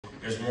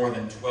There's more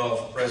than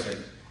 12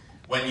 present.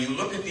 When you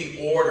look at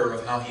the order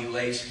of how he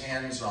lays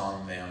hands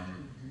on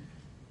them,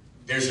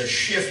 there's a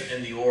shift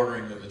in the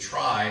ordering of the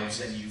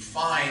tribes, and you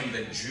find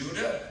that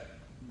Judah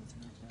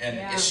and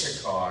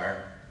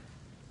Issachar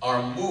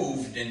are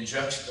moved in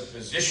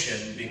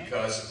juxtaposition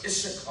because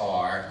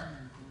Issachar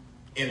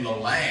in the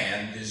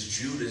land is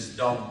Judah's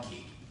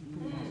donkey.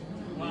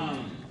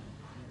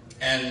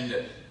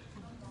 And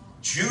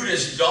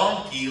Judah's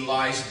donkey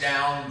lies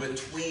down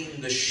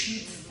between the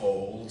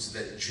sheepfolds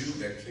that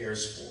Judah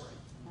cares for.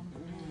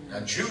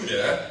 Now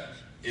Judah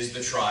is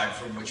the tribe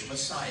from which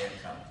Messiah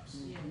comes,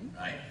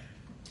 right?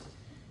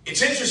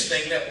 It's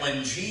interesting that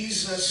when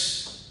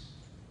Jesus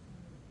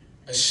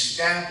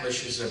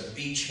establishes a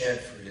beachhead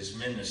for his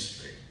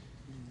ministry,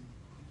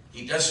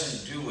 he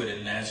doesn't do it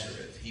in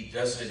Nazareth. He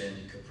does it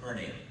in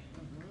Capernaum,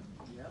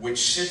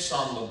 which sits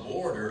on the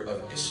border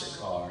of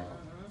Issachar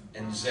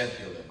and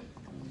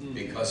Zebulun,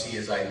 because he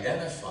is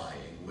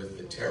identifying with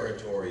the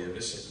territory of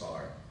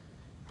Issachar,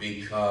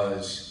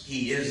 because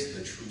he is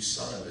the true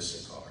son of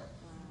Issachar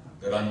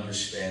that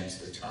understands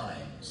the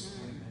times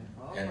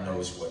and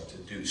knows what to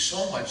do.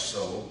 So much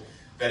so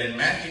that in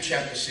Matthew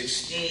chapter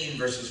 16,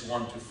 verses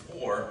 1 to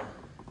 4,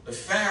 the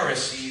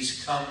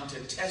Pharisees come to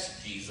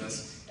test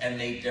Jesus, and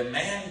they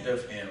demand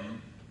of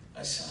him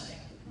a sign.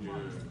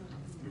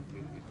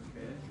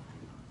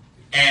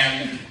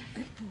 And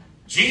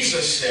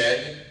Jesus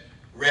said,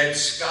 red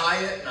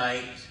sky at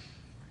night,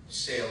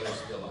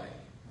 sailor's delight.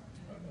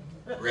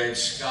 Red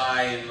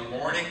sky in the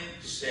morning,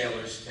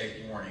 sailors take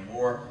warning.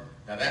 Or,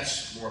 now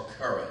that's more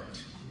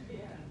current.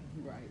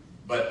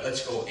 But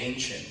let's go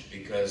ancient,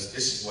 because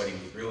this is what he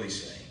was really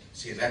saying.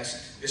 See,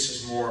 this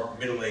is more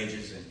Middle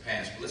Ages and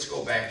past. But let's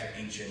go back to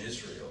ancient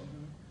Israel.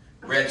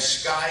 Red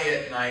sky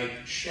at night,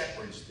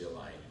 shepherd's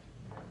delight.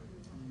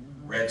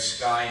 Red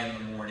sky in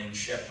the morning,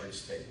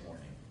 shepherds take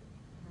warning.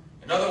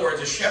 In other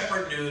words, a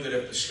shepherd knew that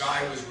if the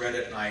sky was red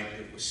at night,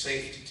 it was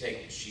safe to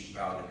take the sheep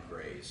out and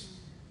graze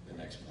the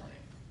next morning.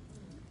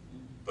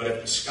 But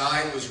if the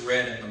sky was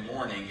red in the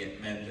morning,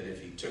 it meant that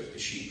if he took the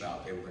sheep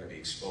out, they were going to be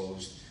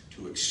exposed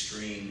to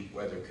extreme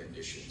weather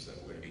conditions that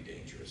were going to be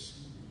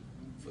dangerous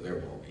for their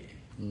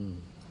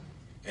well-being.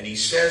 And he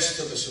says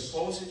to the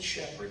supposed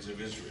shepherds of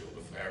Israel,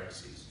 the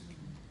Pharisees,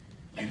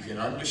 you can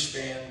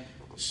understand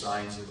the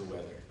signs of the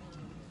weather,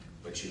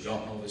 but you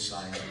don't know the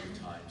signs of the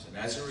times. And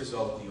as a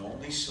result, the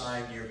only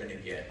sign you're going to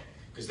get,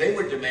 because they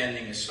were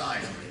demanding a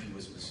sign that he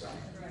was Messiah.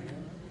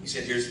 He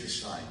said, here's the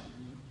sign.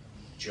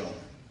 Jonah.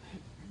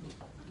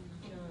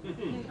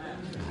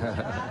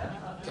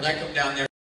 Can I come down there?